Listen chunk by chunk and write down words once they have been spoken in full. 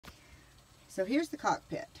So here's the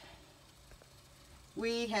cockpit.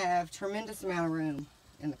 We have tremendous amount of room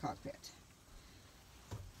in the cockpit.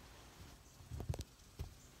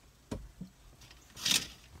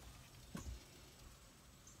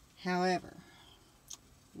 However,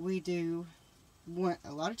 we do want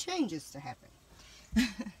a lot of changes to happen.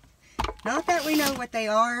 Not that we know what they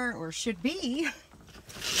are or should be,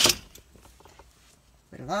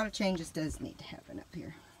 but a lot of changes does need to happen up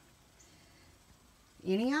here.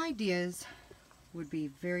 Any ideas would be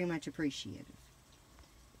very much appreciated.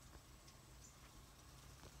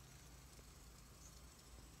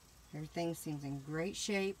 Everything seems in great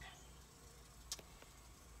shape.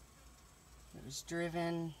 It was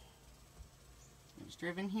driven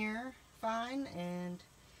here fine, and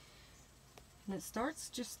it starts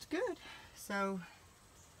just good. So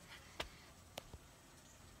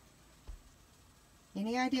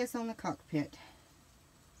any ideas on the cockpit?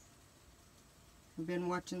 I've been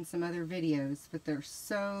watching some other videos, but there's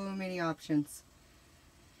so many options.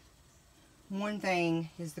 One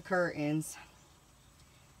thing is the curtains.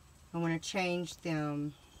 I want to change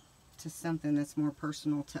them to something that's more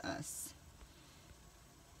personal to us.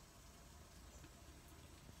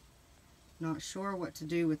 Not sure what to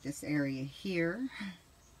do with this area here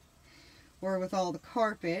or with all the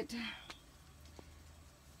carpet,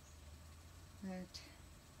 but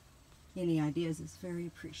any ideas is very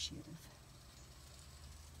appreciative.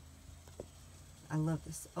 I love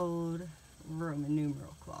this old Roman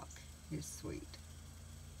numeral clock. It's sweet.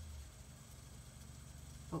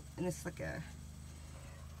 Oh, and it's like a,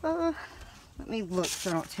 let me look so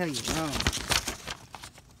I don't tell you wrong.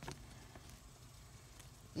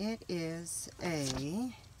 It is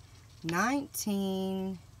a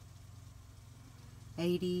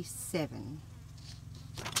 1987.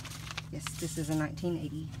 Yes, this is a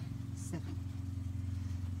 1987.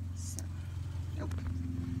 So, oh,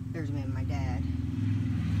 there's me and my dad.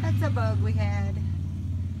 That's a bug we had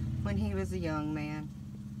when he was a young man.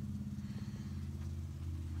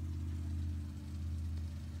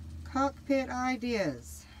 Cockpit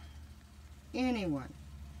ideas. Anyone?